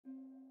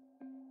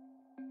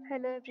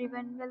Hello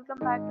everyone, welcome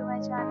back to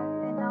my channel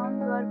and now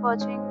you are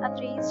watching a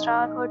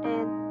 3-star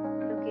hotel.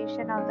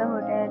 Location of the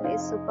hotel is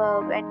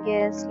superb and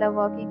guests love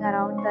walking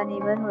around the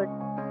neighborhood.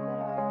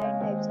 There are 10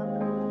 types of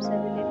rooms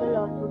available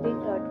on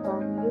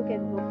booking.com. You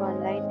can book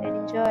online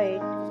and enjoy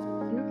it.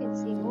 You can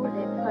see more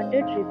than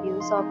 100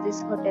 reviews of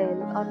this hotel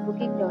on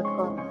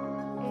booking.com.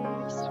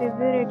 Its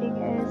review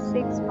rating is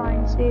 6.0,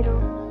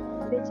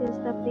 which is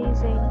the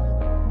pleasing.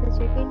 The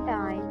check-in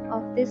time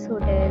of this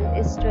hotel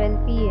is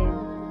 12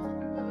 p.m.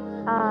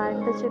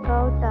 and the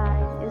checkout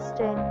time is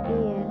 10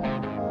 a.m.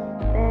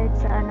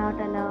 Pets are not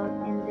allowed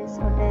in this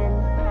hotel.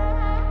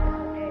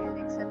 The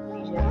hotel accepts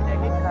major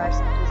credit cards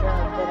and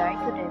reserves the right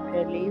to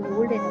temporarily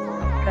hold an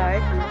amount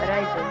prior to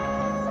arrival.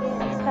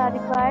 Guests are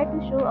required to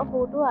show a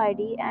photo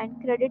ID and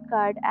credit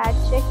card at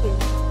check-in.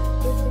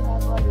 If you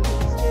have already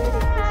stayed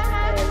in this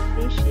hotel,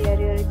 please share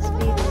your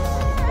experience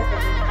in the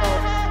comment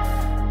box.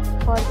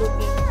 For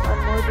booking or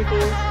more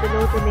details,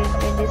 below the link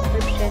in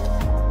description.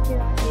 If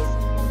you are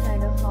facing any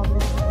kind of problem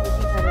in hotel,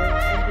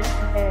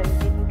 then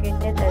you can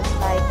tell us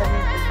by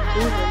commenting.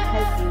 We will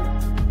help you.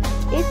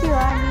 If you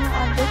are new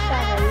on this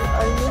channel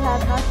or you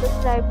have not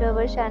subscribed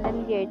our channel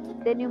yet,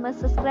 then you must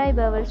subscribe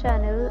our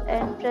channel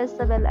and press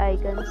the bell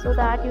icon so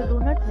that you do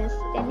not miss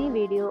any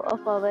video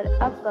of our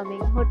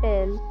upcoming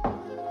hotel.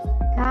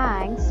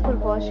 Thanks for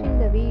watching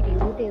the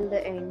video till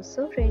the end.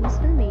 So friends,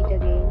 will meet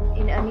again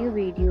in a new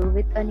video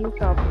with a new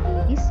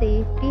property. Be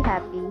safe, be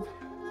happy.